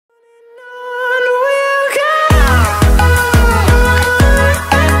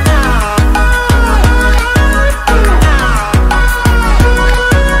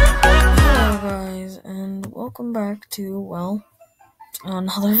back to, well,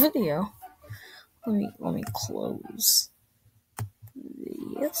 another video. Let me close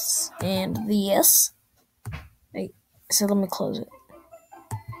this and this. Wait, so let me close it.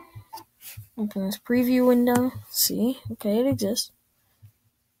 Open this preview window. See? Okay, it exists.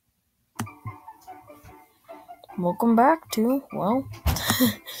 Welcome back to, well,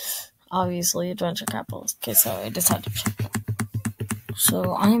 obviously Adventure Capitalist. Okay, so I decided to check.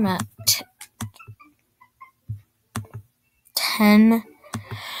 So I'm at 10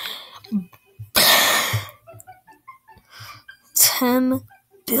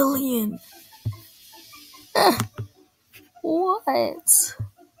 billion. What?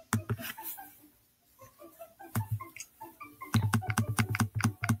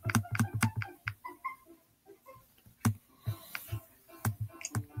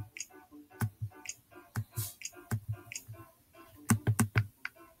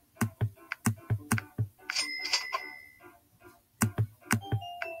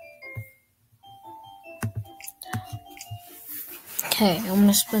 Okay, I'm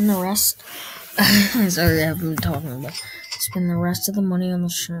gonna spend the rest. Sorry, I haven't been talking about. Spend the rest of the money on the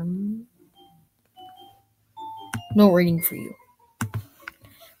shrimp. No rating for you.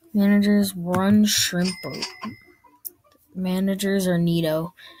 Managers run shrimp boat. Managers are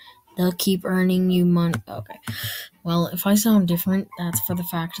neato. They'll keep earning you money. Okay. Well, if I sound different, that's for the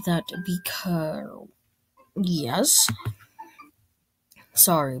fact that because yes.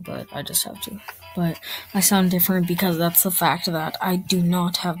 Sorry, but I just have to. But I sound different because that's the fact that I do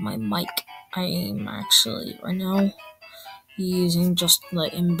not have my mic. I am actually right now using just the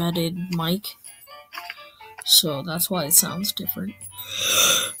embedded mic. So that's why it sounds different.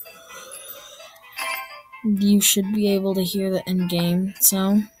 You should be able to hear the end game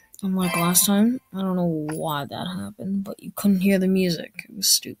sound. Unlike last time. I don't know why that happened, but you couldn't hear the music. It was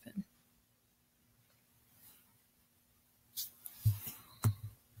stupid.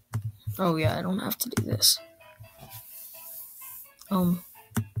 Oh yeah, I don't have to do this.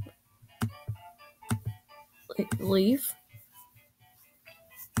 Leave.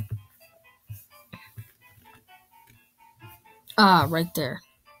 Ah, right there.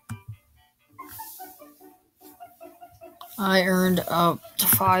 I earned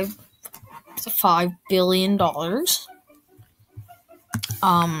 $5 billion.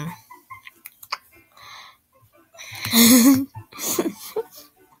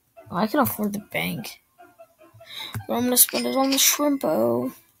 I can afford the bank, but I'm gonna spend it on the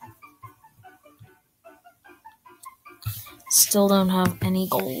shrimpo. Still don't have any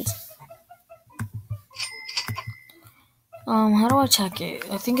gold. How do I check it?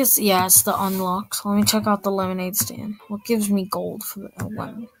 I think it's the unlocks. Let me check out the lemonade stand. What gives me gold for the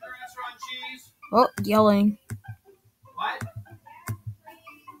lemon? Oh, yelling. What?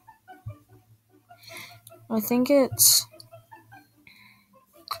 I think it's...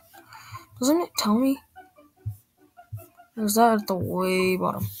 Doesn't it tell me? Or is that at the way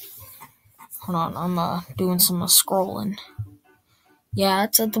bottom? Hold on, I'm doing some scrolling. Yeah,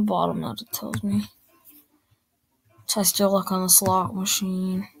 it's at the bottom that it tells me. Test your luck on the slot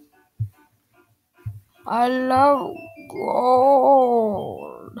machine. I love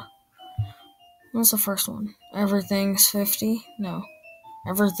gold. What's the first one? Everything's 50? No.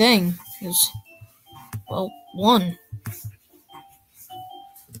 Everything is, well, 1.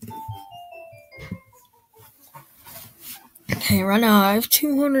 Okay, right now I have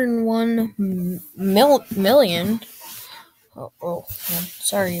 201 million. Oh,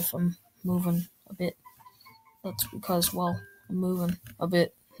 sorry if I'm moving a bit. That's because, well, I'm moving a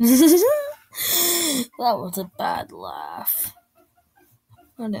bit. That was a bad laugh.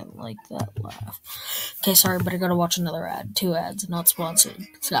 I didn't like that laugh. Okay, sorry, but I gotta watch another ad. 2 ads, not sponsored,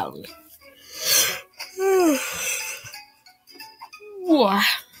 sadly.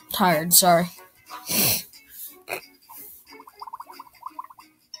 Tired, sorry.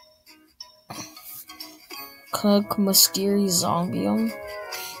 Cook Mysterious Zombie.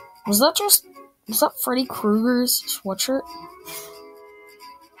 Was that Freddy Krueger's sweatshirt?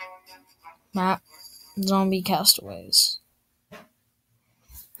 Map. Zombie Castaways.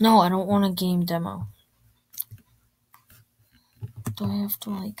 No, I don't want a game demo. Do I have to,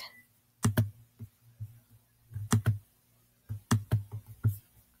 like...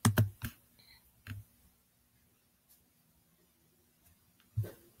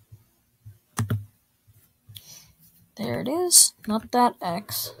 There it is. Not that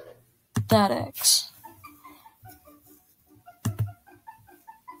X. That X.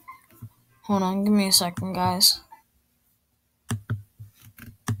 Hold on, give me a second, guys.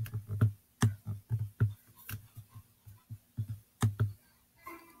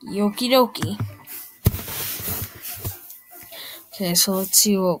 Yoki dokie. Okay, so let's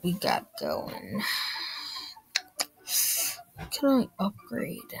see what we got going. Can I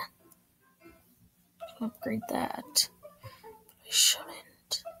upgrade? Upgrade that. I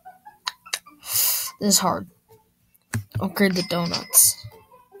shouldn't. This is hard. Upgrade the donuts.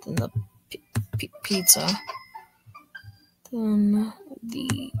 Then the pizza. Then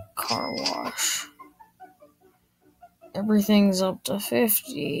the car wash. Everything's up to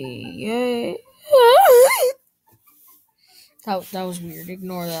 50. Yay. That was weird.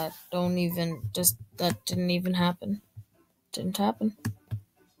 Ignore that. That didn't even happen. Didn't happen.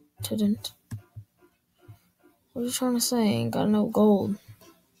 Didn't. What are you trying to say? Ain't got no gold.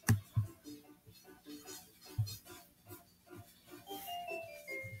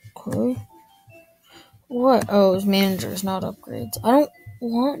 Okay. What? Oh, it's managers, not upgrades. I don't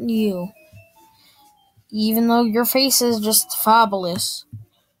want you. Even though your face is just fabulous.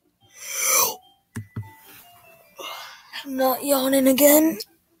 I'm not yawning again.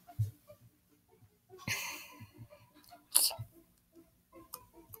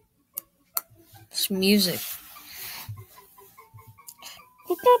 It's music.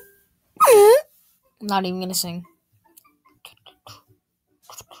 I'm not even gonna sing.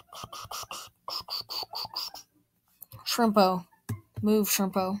 Shrimpo. Move,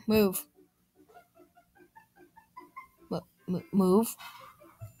 Shrimpo. Move. Move.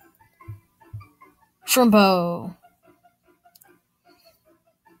 Shrimpo.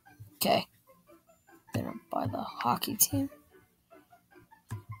 Okay. Gonna buy the hockey team.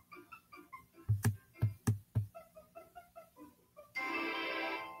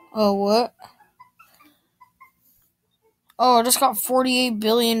 Oh, what? Oh, I just got $48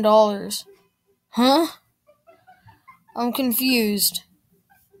 billion. Huh? I'm confused.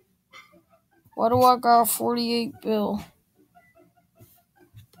 Why do I got 48 bill?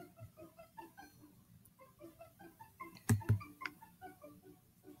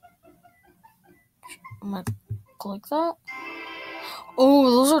 I'm gonna click that. Oh,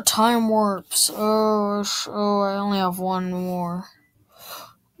 those are time warps. Oh, I only have one more.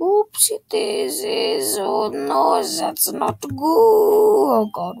 Oopsie daisies. Oh no, that's not good. Oh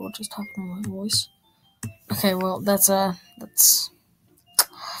god, what just happened to my voice? Okay, well, that's not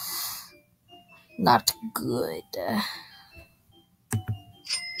good.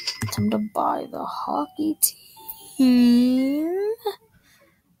 Time to buy the hockey team.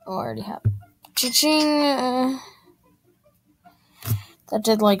 Oh, I already have it. Cha-ching. That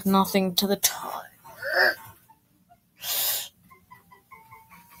did like nothing to the timer.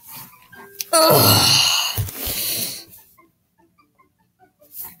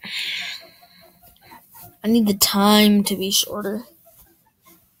 I need the time to be shorter.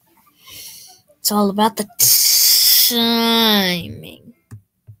 It's all about the timing.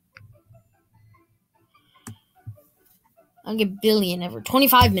 I'll get billion every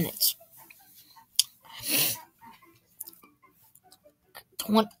 25 minutes.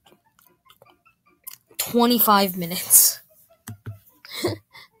 25 minutes.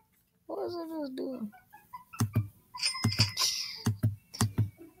 What was I just doing?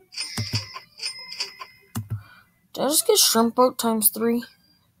 Did I just get shrimp boat times 3?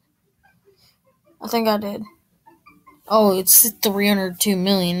 I think I did. Oh, it's 302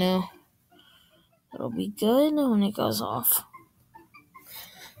 million now. That'll be good when it goes off.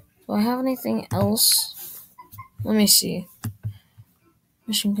 Do I have anything else? Let me see.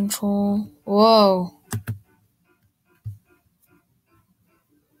 Mission control. Whoa.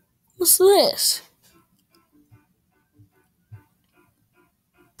 What's this?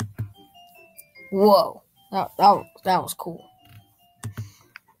 Whoa. That was cool.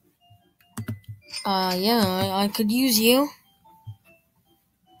 Yeah, I could use you.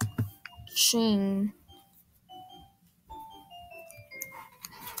 Ching.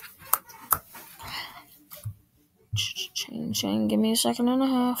 Ching, give me a second and a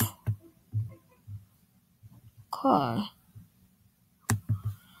half. Okay.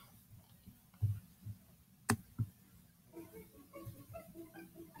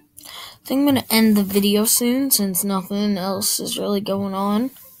 I think I'm gonna end the video soon since nothing else is really going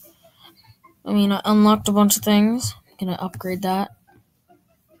on. I mean, I unlocked a bunch of things. I'm gonna upgrade that.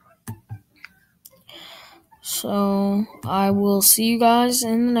 So, I will see you guys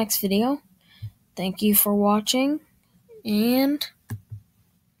in the next video. Thank you for watching, and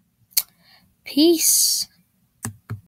peace.